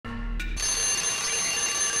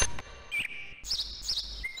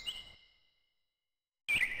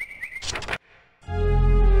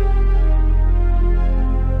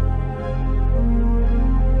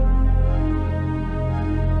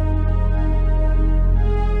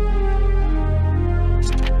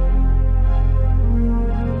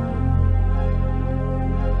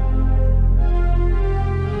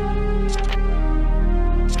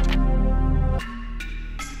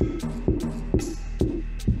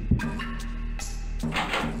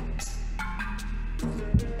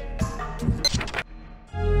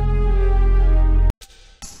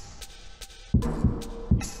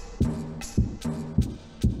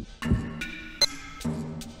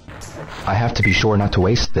to be sure not to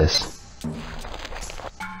waste this.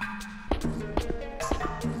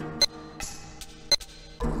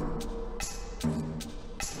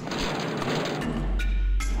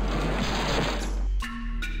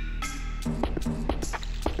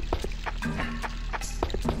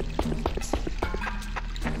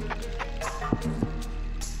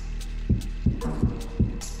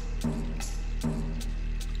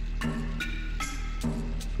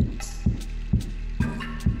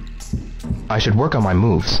 I should work on my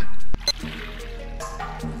moves.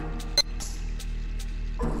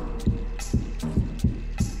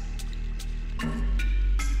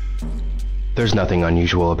 There's nothing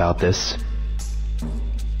unusual about this.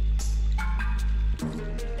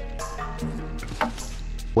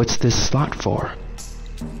 What's this slot for?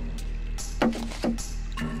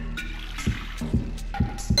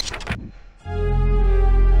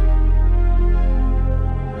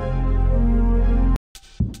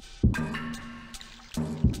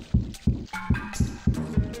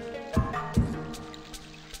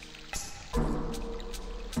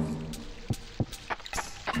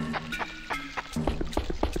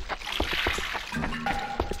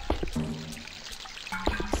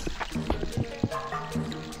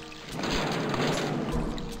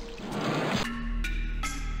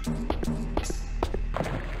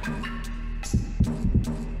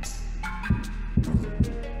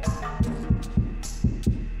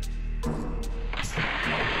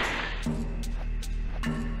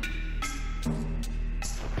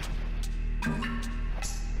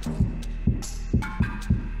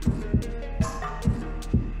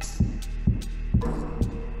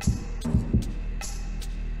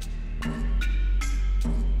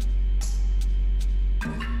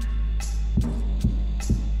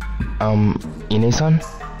 Ine-san?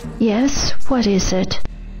 Yes, what is it?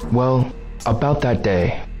 Well, about that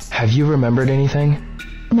day, have you remembered anything?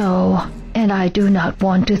 No, and I do not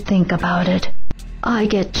want to think about it. I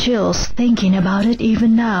get chills thinking about it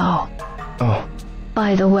even now. Oh.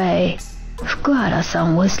 By the way,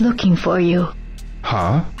 Fukuhara-san was looking for you.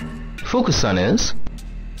 Huh? Fuku-san is?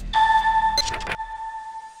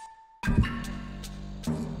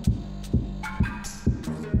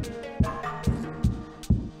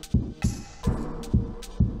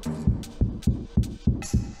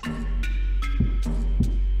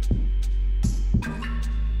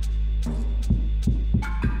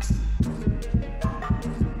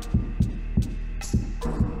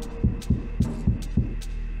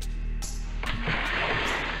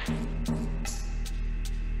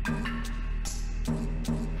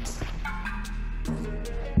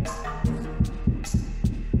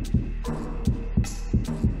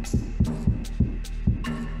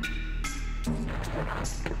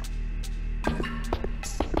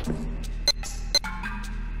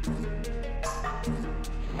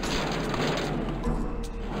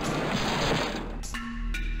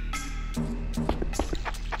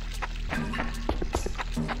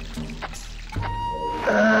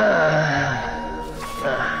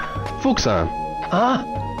 Fuku-san. Huh?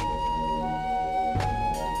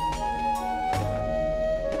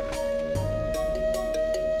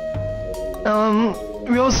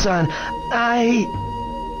 Ryo-san,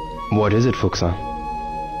 What is it, Fuku-san?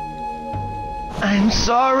 I'm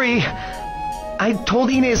sorry. I told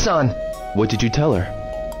Ine-san. What did you tell her?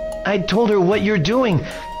 I told her what you're doing.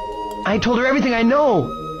 I told her everything I know.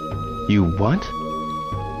 You what?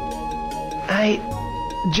 I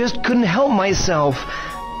just couldn't help myself.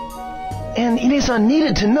 And Ine-san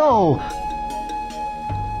needed to know.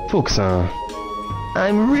 Fuku-san.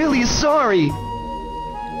 I'm really sorry.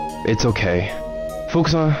 It's okay.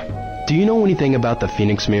 Fuku-san, do you know anything about the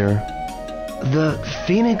Phoenix Mirror? The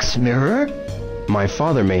Phoenix Mirror? My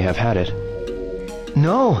father may have had it.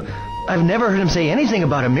 No, I've never heard him say anything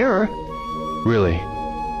about a mirror. Really?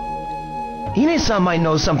 Ine-san might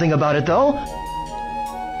know something about it, though.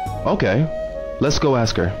 Okay, let's go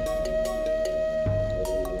ask her.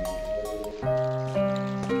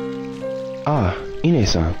 Ah,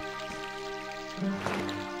 Ine-san.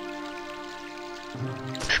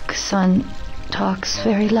 Fuku-san talks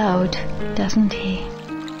very loud, doesn't he?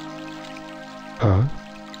 Huh?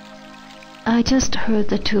 I just heard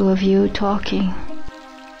the two of you talking.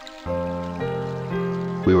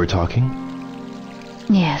 We were talking?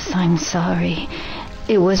 Yes, I'm sorry.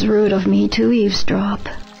 It was rude of me to eavesdrop.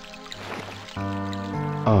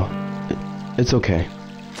 Oh, it's okay.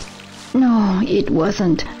 No, it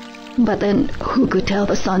wasn't. But then, who could tell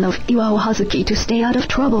the son of Iwao Hazuki to stay out of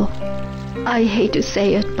trouble? I hate to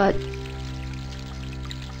say it, but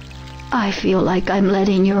I feel like I'm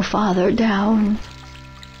letting your father down.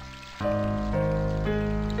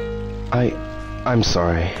 I'm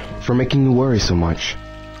sorry. for making you worry so much.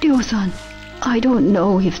 Ryo-san, I don't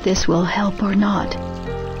know if this will help or not.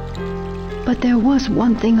 But there was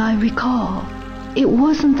one thing I recall. It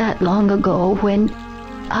wasn't that long ago when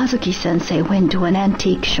Hazuki-sensei went to an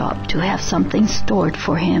antique shop to have something stored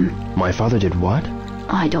for him. My father did what?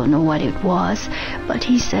 I don't know what it was, but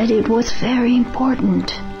he said it was very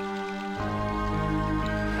important.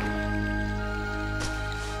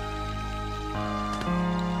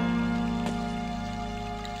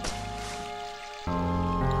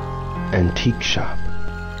 Antique shop.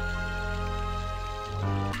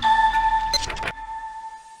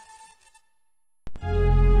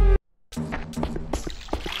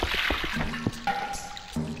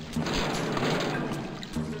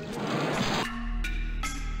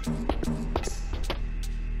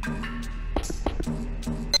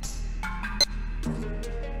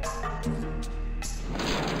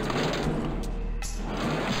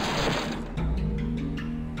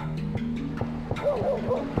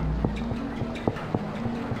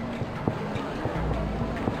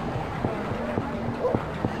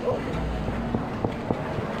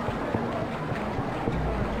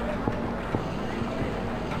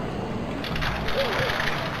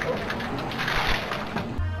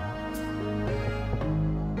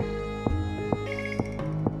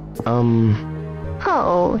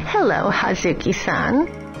 Oh, hello, Hazuki-san.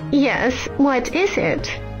 Yes, what is it?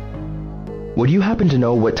 Would you happen to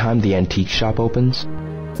know what time the antique shop opens?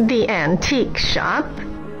 The antique shop?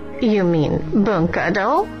 You mean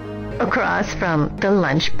Bunkado? Across from the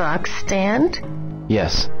lunchbox stand?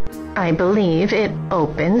 Yes. I believe it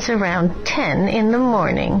opens around 10 in the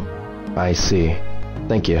morning. I see.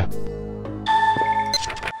 Thank you.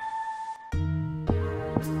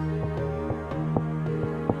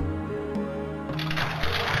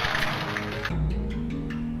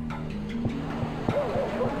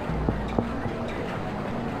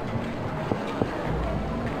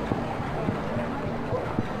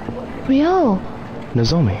 Ryo,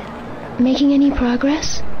 Nozomi. making any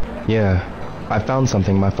progress? Yeah, I found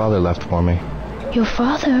something my father left for me. Your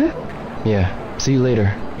father? Yeah, see you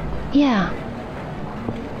later. Yeah.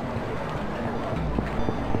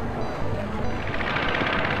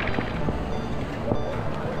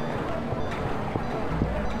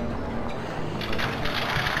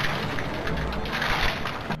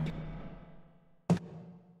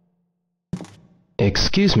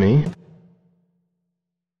 Excuse me?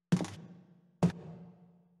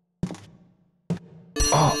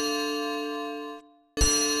 Oh.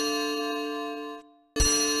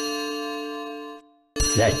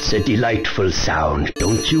 That's a delightful sound,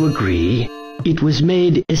 don't you agree? It was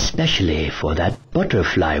made especially for that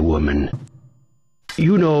butterfly woman.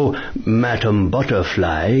 You know Madame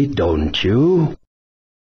Butterfly, don't you?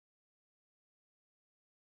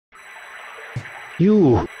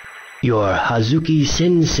 You're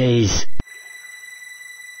Hazuki-sensei's...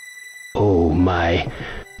 Oh my,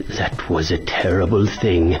 that was a terrible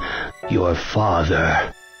thing. Your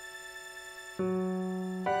father.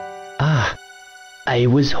 Ah, I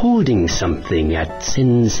was holding something at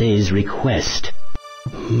Sensei's request.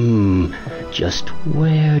 Just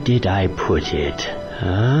where did I put it,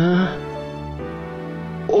 huh?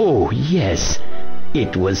 Oh, yes,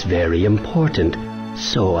 it was very important,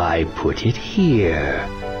 so I put it here.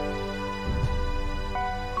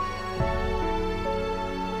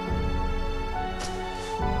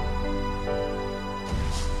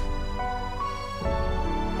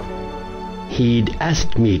 He'd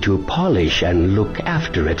asked me to polish and look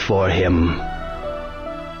after it for him.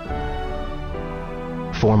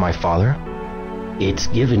 For my father? It's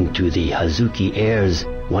given to the Hazuki heirs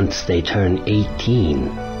once they turn 18.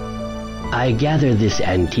 I gather this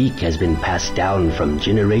antique has been passed down from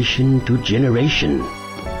generation to generation.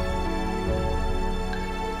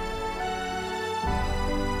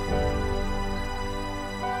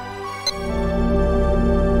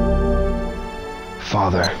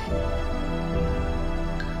 Father.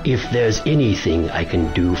 If there's anything I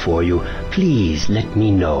can do for you, please let me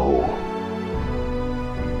know.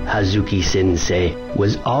 Hazuki-sensei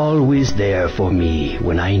was always there for me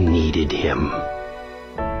when I needed him.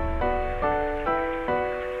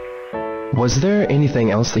 Was there anything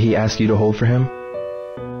else that he asked you to hold for him?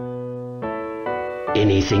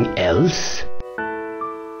 Anything else?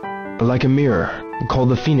 Like a mirror, called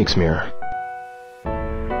the Phoenix Mirror.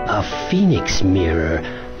 A Phoenix Mirror?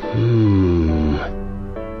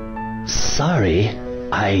 Sorry,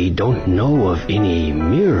 I don't know of any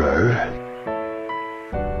mirror.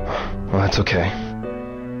 Well, that's okay.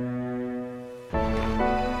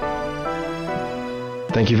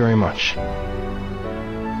 Thank you very much.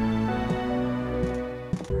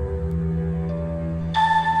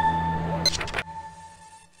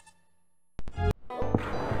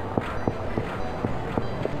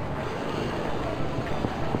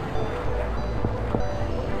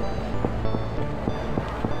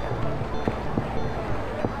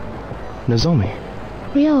 Nozomi.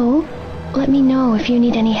 Ryo, let me know if you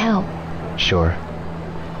need any help. Sure.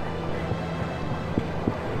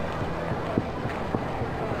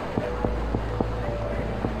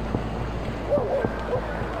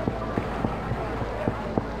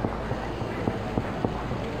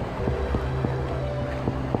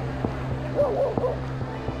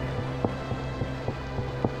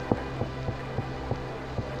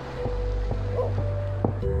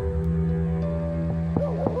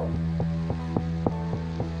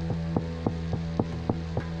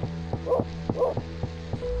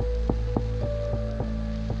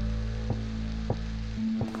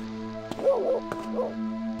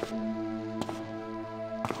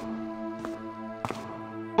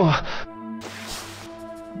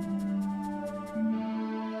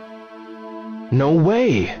 No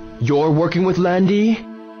way! You're working with Landy?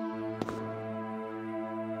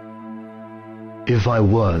 If I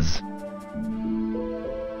was...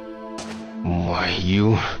 Why,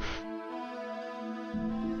 you...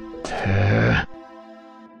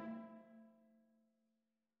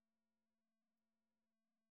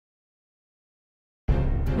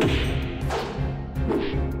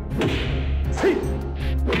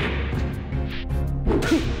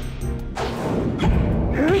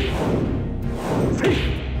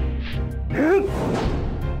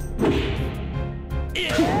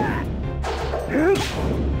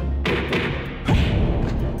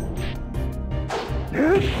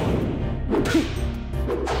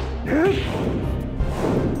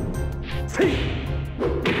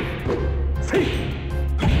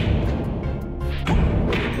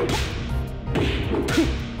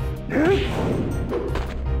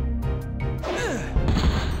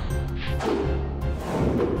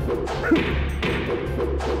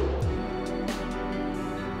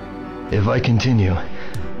 If I continue,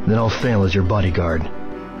 then I'll fail as your bodyguard.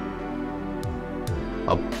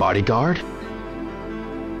 A bodyguard?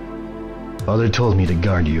 Father told me to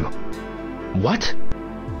guard you. What?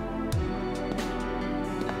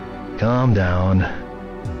 Calm down.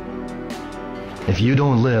 If you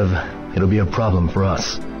don't live, it'll be a problem for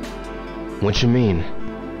us. What you mean?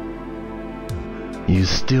 You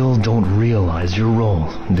still don't realize your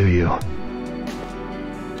role, do you?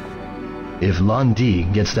 If Landy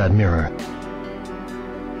gets that mirror,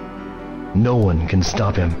 no one can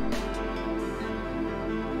stop him.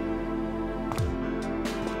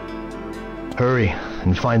 Hurry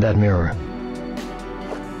and find that mirror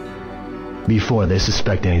before they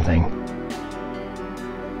suspect anything.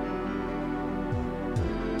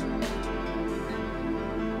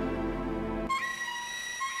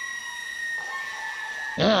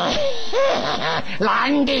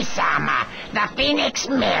 Landy-sama, the Phoenix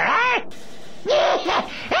Mirror?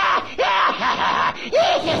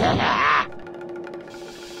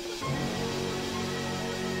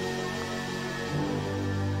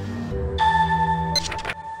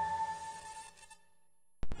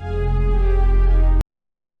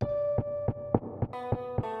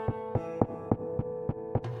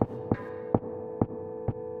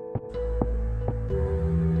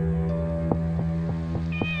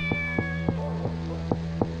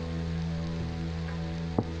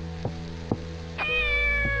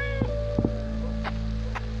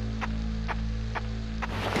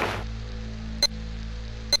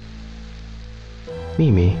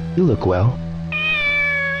 Mimi, you look well.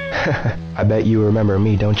 I bet you remember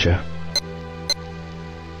me, don't you?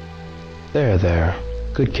 There, there.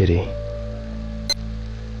 Good kitty.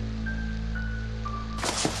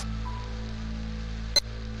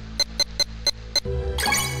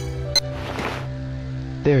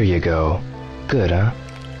 There you go. Good, huh?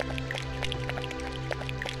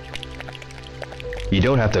 You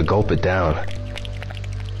don't have to gulp it down.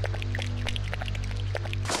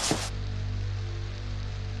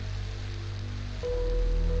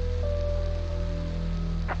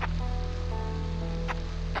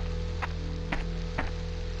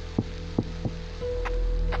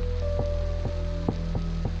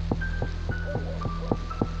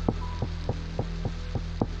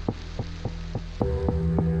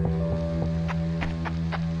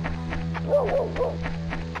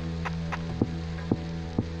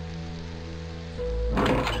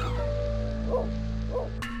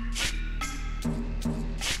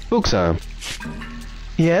 Fukusan,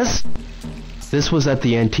 Yes? this was at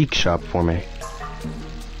the antique shop for me.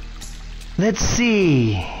 Let's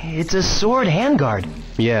see. It's a sword handguard.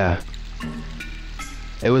 Yeah.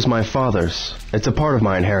 It was my father's. It's a part of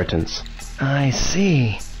my inheritance. I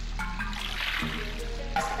see.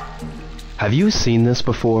 Have you seen this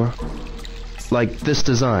before? Like this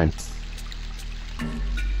design?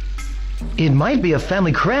 It might be a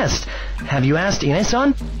family crest. Have you asked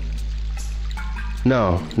Ine-san?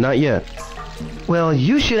 No, not yet. Well,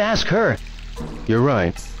 you should ask her. You're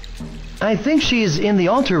right. I think she's in the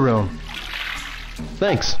altar room.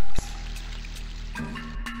 Thanks.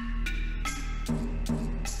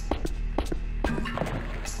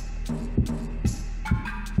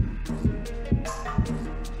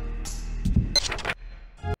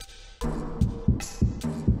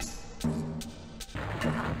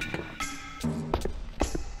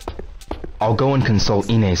 I'll go and consult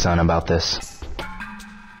Ine-san about this.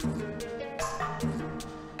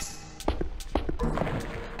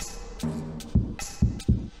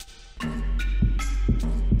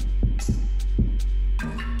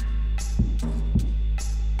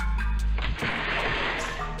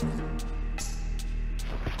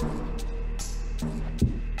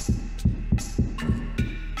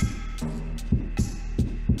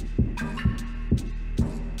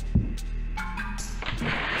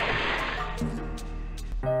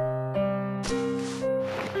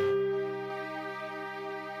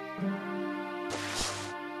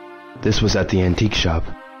 This was at the antique shop.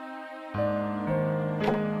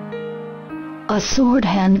 A sword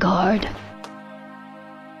handguard.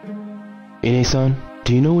 Ine-san,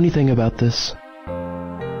 do you know anything about this?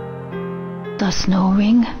 The snow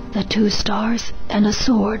ring, the 2 stars, and a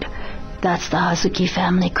sword. That's the Hazuki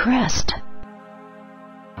family crest.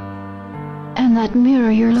 And that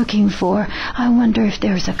mirror you're looking for, I wonder if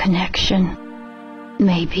there's a connection.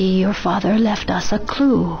 Maybe your father left us a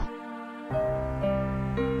clue.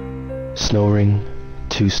 Snow ring,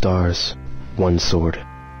 2 stars, 1 sword.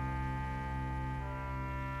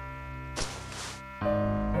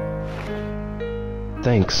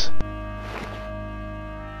 Thanks.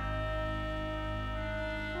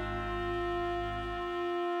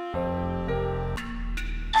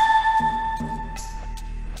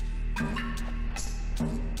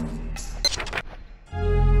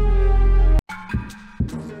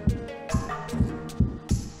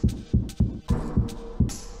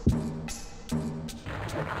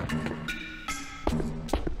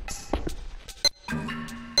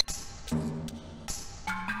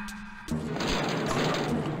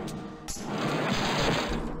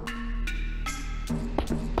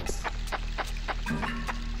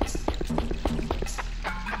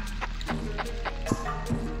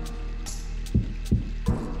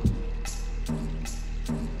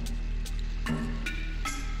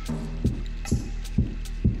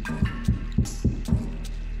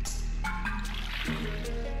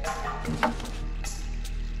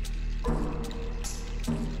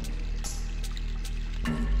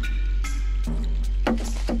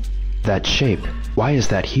 That shape, why is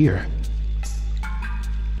that here?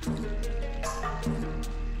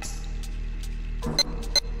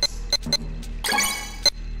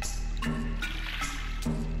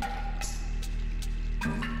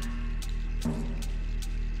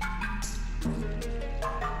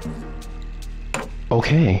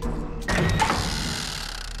 Okay.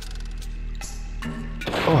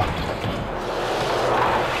 Oh.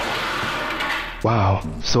 Wow,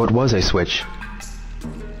 so it was a switch.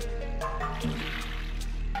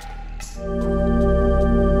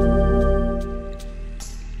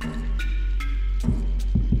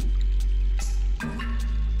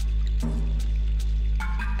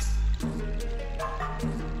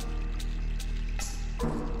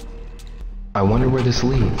 I wonder where this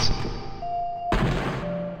leads.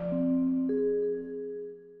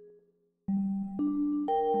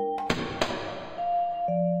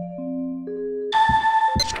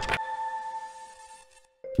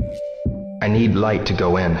 I need light to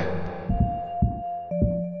go in.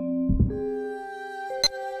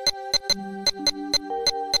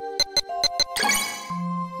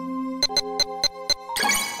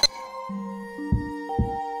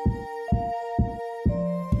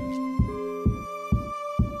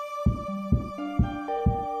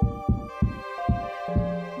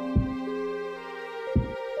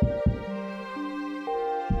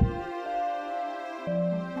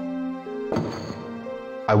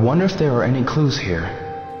 I wonder if there are any clues here.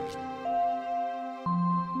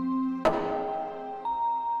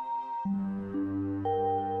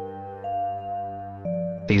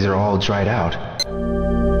 These are all dried out.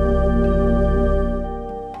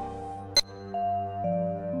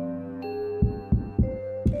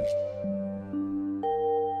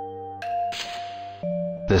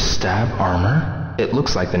 The stab armor? It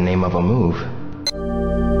looks like the name of a move.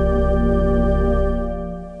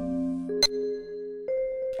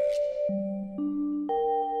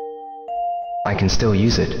 I can still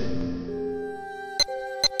use it.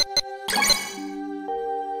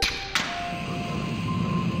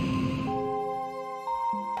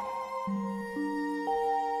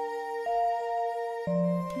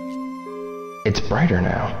 It's brighter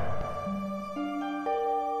now.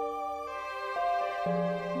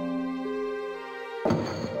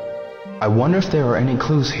 I wonder if there are any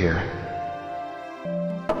clues here.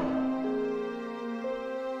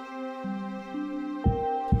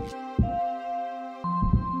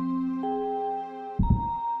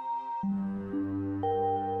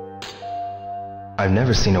 I've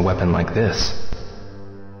never seen a weapon like this.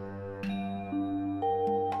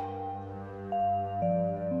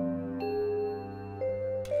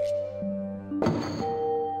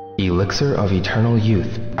 Elixir of Eternal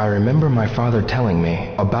Youth. I remember my father telling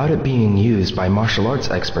me about it being used by martial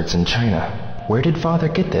arts experts in China. Where did father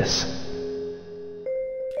get this?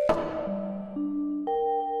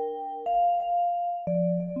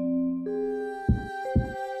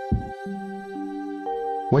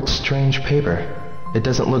 What strange paper? It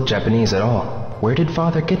doesn't look Japanese at all. Where did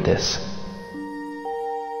father get this?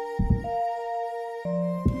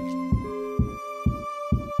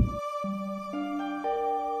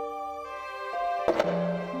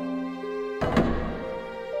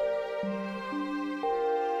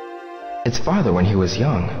 It's father when he was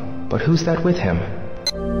young, but who's that with him?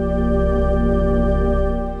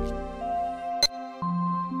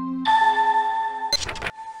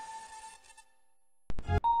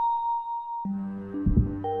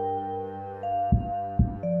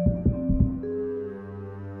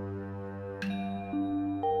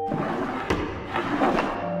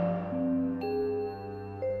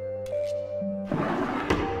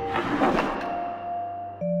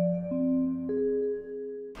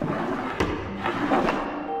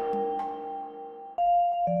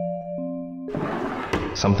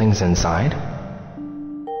 Something's inside?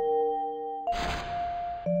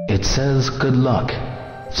 It says good luck.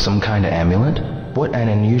 Some kind of amulet? What an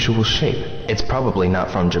unusual shape. It's probably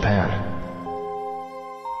not from Japan.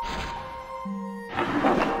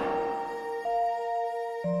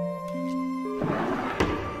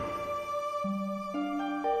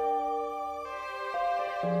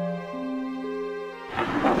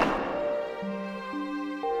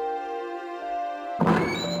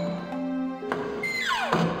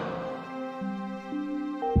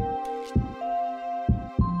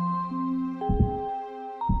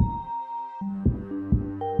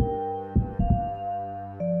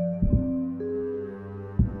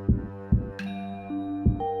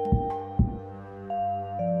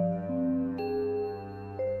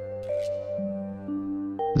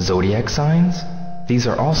 Zodiac signs? These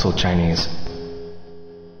are also Chinese.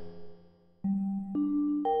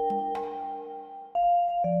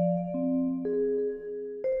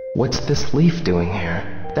 What's this leaf doing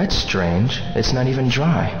here? That's strange. It's not even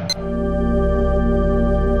dry.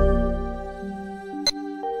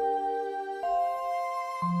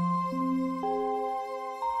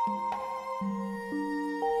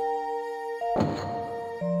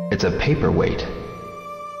 It's a paperweight.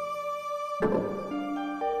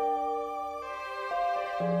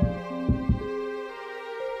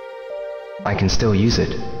 I can still use it.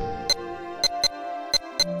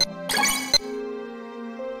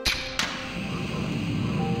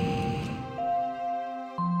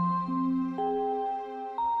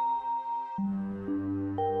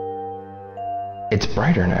 It's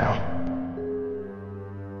brighter now.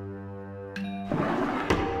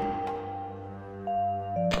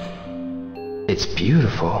 It's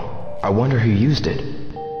beautiful. I wonder who used it.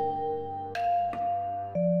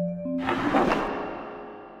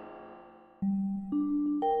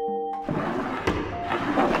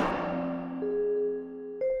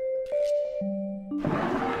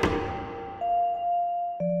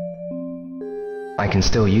 I can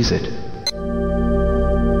still use it.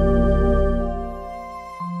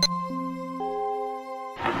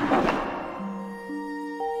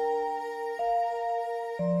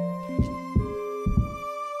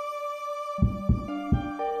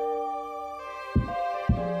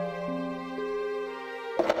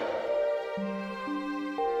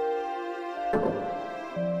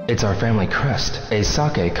 It's our family crest, a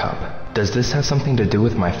sake cup. Does this have something to do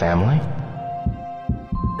with my family?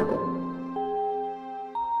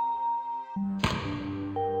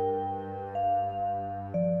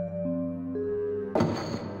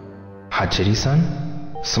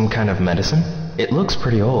 Hachiri-san? Some kind of medicine? It looks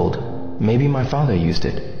pretty old. Maybe my father used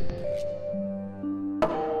it.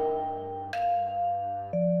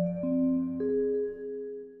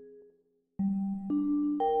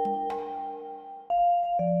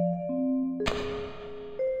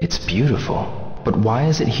 It's beautiful, but why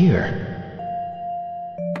is it here?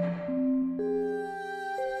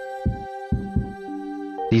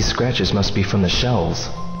 These scratches must be from the shells.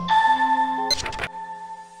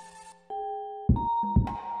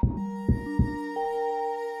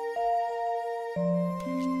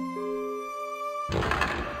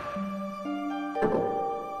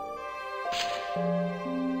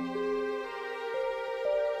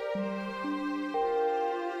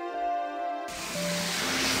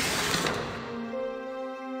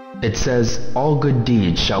 It says, all good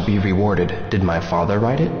deeds shall be rewarded. Did my father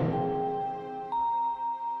write it?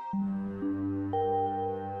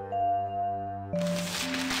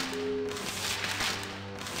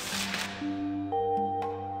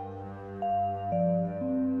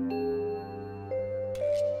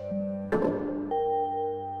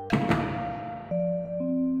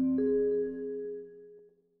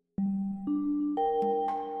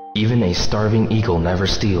 Even a starving eagle never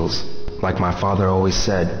steals. Like my father always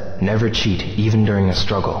said, never cheat even during a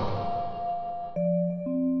struggle.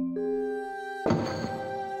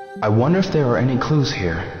 I wonder if there are any clues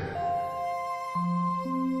here.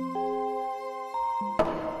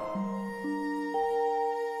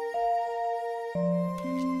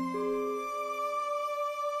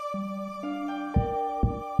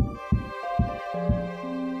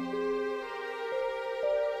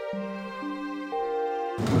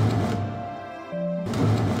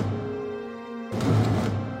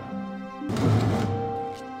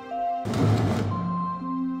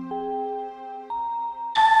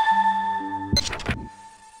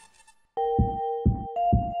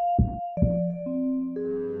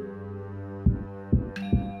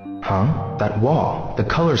 Huh? That wall. The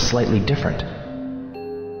color's slightly different.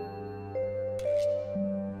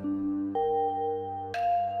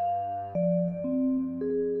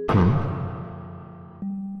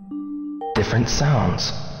 Different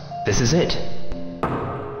sounds. This is it.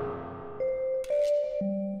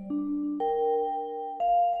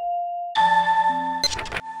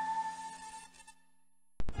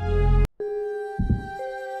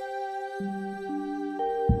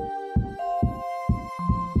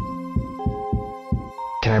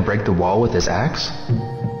 Can I break the wall with this axe?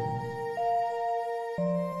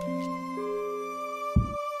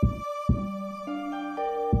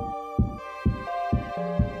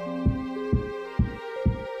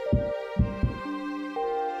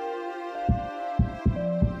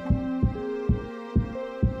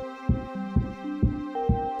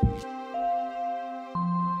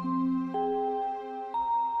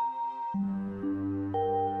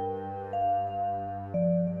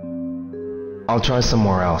 I'll try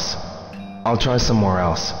somewhere else. I'll try somewhere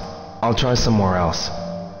else. I'll try somewhere else.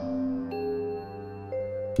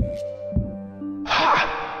 Ha!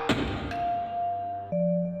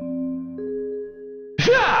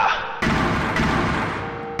 Yeah!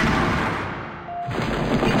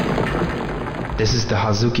 This is the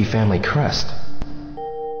Hazuki family crest.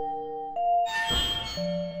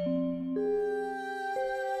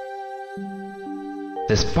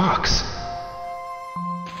 This box.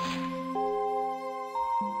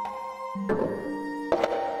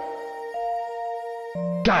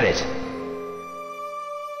 Got it!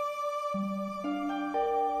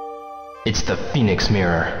 It's the Phoenix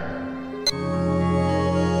Mirror.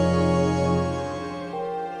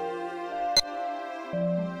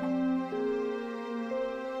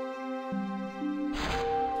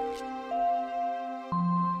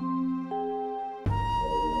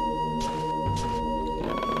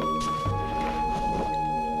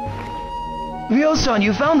 Ryo-san,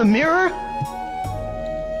 you found the mirror?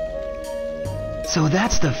 So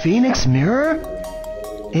that's the Phoenix Mirror?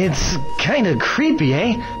 It's kinda creepy,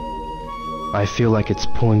 eh? I feel like it's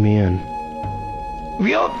pulling me in.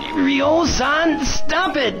 Ryo-san,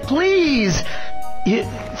 stop it, please! You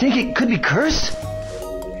think it could be cursed?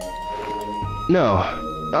 No,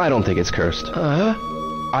 I don't think it's cursed.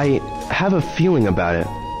 I have a feeling about it,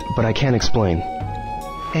 but I can't explain.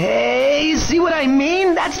 Hey, see what I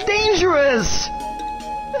mean? That's dangerous!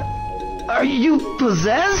 Are you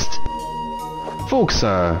possessed? Folks,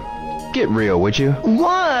 get real, would you?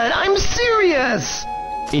 What? I'm serious!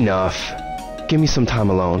 Enough. Give me some time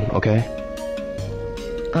alone, okay?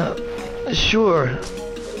 Sure.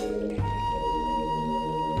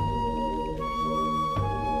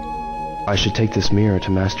 I should take this mirror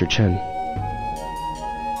to Master Chen.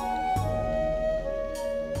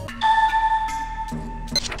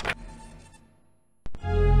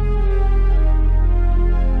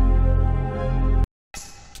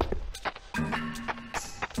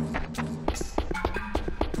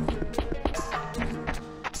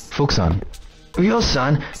 Fuku-san.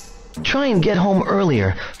 Ryo-san, try and get home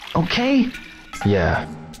earlier, okay? Yeah.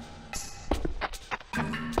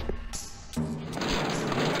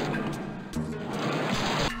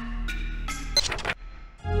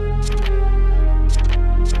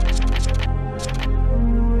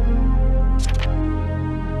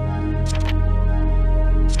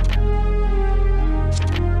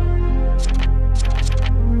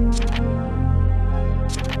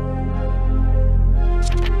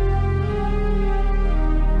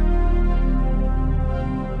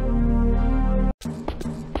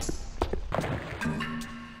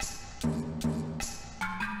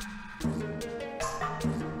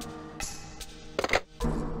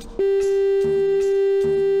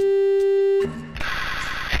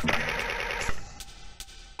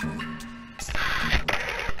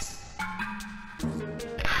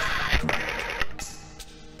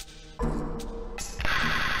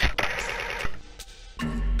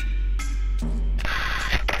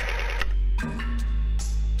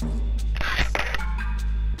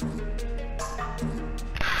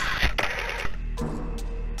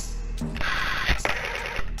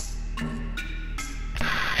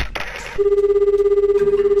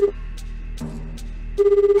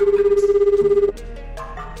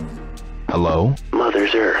 Hello?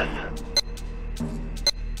 Mother's Earth.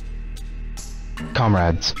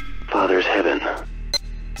 Comrades. Father's Heaven.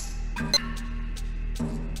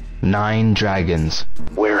 9 dragons.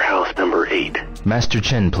 Warehouse number 8. Master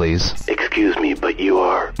Chen, please. Excuse me, but you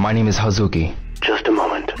are... My name is Hazuki. Just a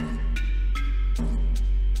moment.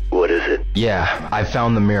 What is it? Yeah, I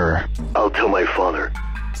found the mirror. I'll tell my father.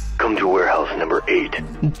 Come to warehouse number 8.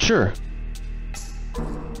 Sure.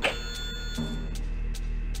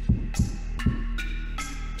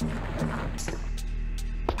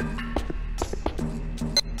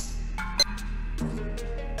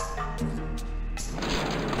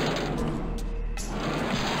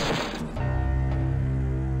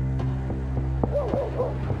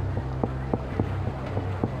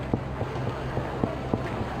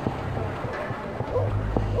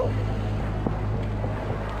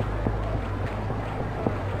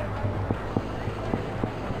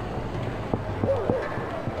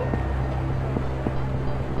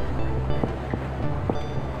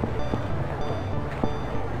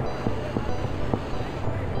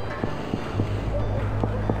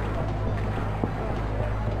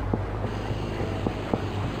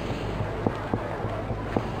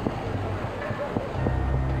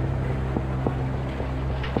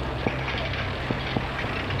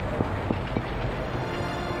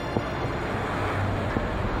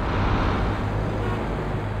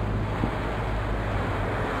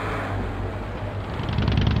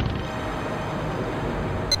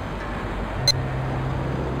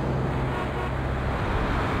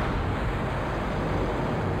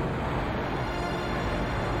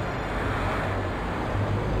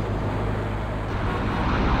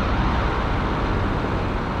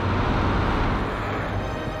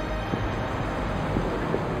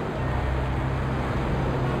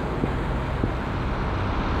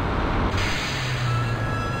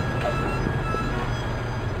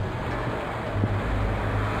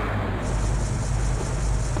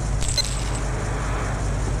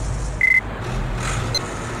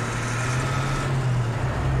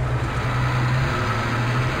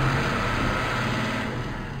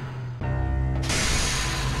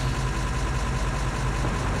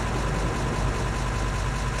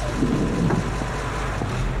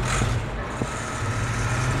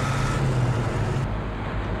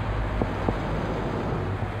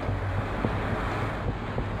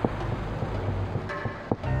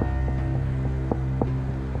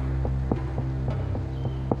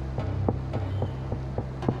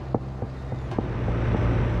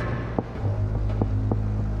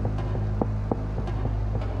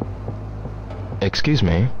 Excuse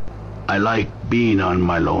me? I like being on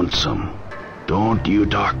my lonesome. Don't you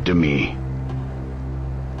talk to me.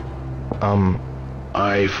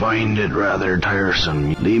 I find it rather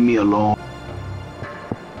tiresome. Leave me alone.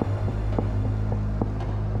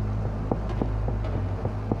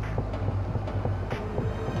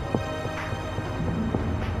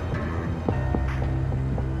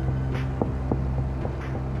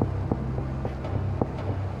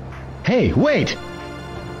 Hey, wait!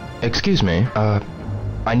 Excuse me,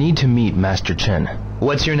 I need to meet Master Chen.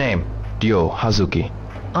 What's your name? Ryo Hazuki.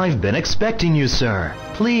 I've been expecting you, sir.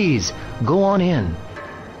 Please, go on in.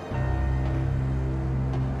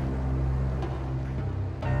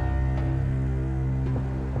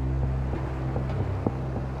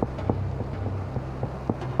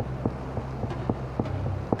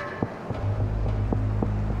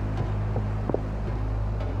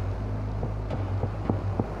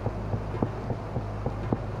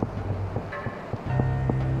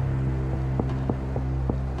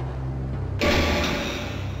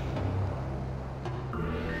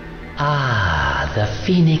 Ah, the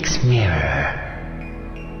Phoenix Mirror.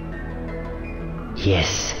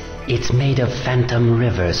 Yes, it's made of Phantom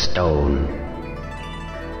River stone.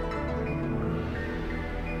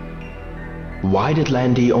 Why did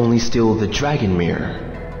Landy only steal the dragon mirror?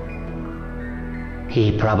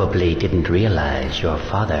 He probably didn't realize your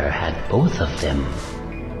father had both of them.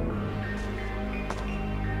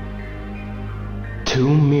 2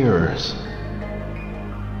 mirrors.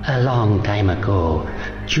 A long time ago,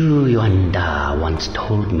 Zhu Yuanda once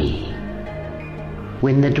told me,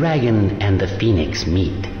 when the dragon and the phoenix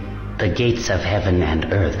meet, the gates of heaven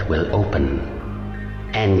and earth will open,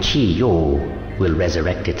 and Qi Yu will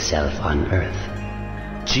resurrect itself on earth.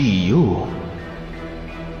 Qi Yu?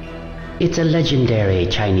 It's a legendary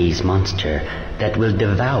Chinese monster that will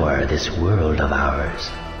devour this world of ours.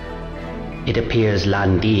 It appears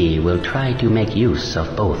Landy will try to make use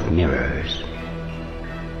of both mirrors.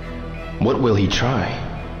 What will he try?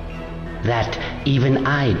 That even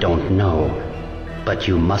I don't know, but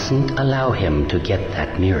you mustn't allow him to get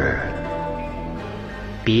that mirror.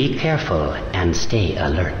 Be careful and stay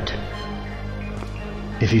alert.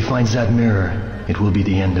 If he finds that mirror, it will be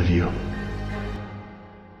the end of you.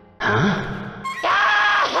 Huh?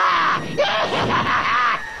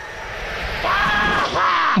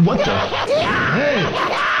 What the? Hey!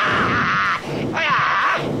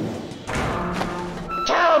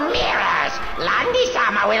 Two mirrors!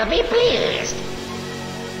 Landy-sama will be pleased!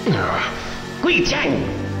 Gui-chan!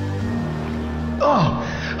 Oh!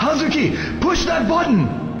 Hazuki! Push that button!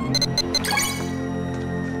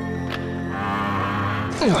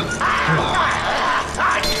 Oh no!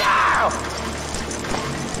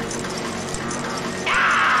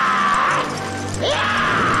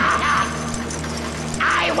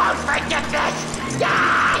 I won't forget this!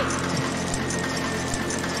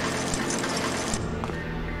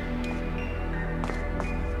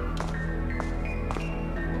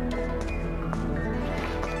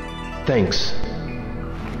 Thanks.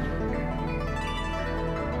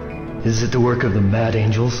 Is it the work of the Mad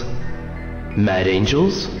Angels? Mad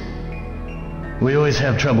Angels? We always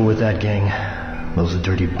have trouble with that gang. Those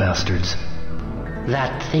dirty bastards.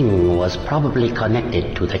 That thing was probably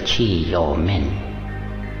connected to the Chi-Yo men.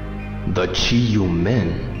 The Chi-Yo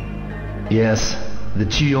men? Yes, the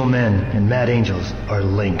Chi-Yo men and Mad Angels are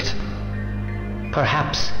linked.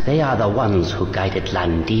 Perhaps they are the ones who guided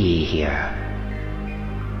Landi here.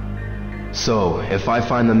 So, if I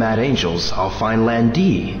find the Mad Angels, I'll find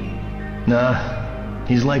Landi. Nah,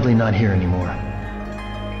 he's likely not here anymore.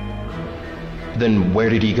 Then where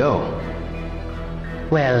did he go?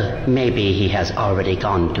 Well, maybe he has already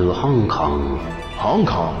gone to Hong Kong. Hong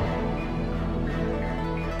Kong?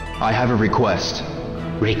 I have a request.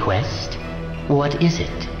 Request? What is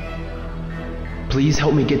it? Please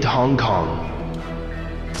help me get to Hong Kong.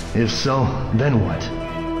 If so, then what?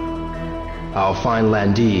 I'll find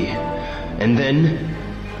Landi, and then...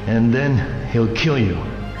 And then he'll kill you.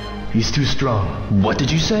 He's too strong. What did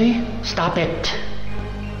you say? Stop it!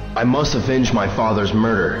 I must avenge my father's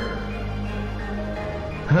murder.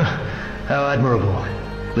 How admirable.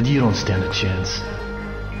 But you don't stand a chance.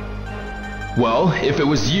 Well, if it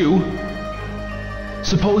was you...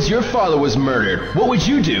 Suppose your father was murdered, what would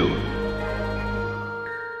you do?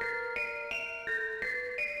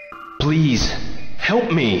 Please, help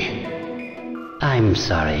me. I'm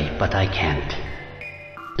sorry, but I can't.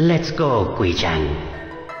 Let's go, Gui-chan.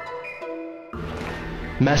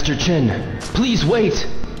 Master Chen, please wait.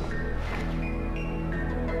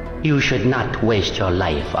 You should not waste your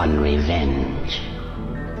life on revenge.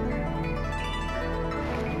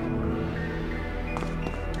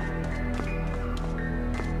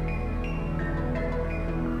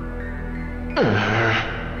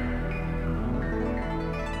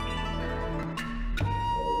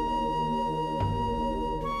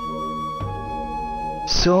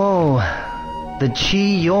 So, the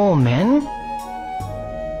Chi-Yo men?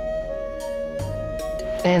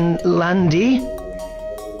 And Landi?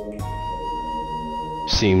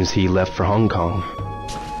 Seems he left for Hong Kong.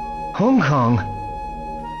 Hong Kong?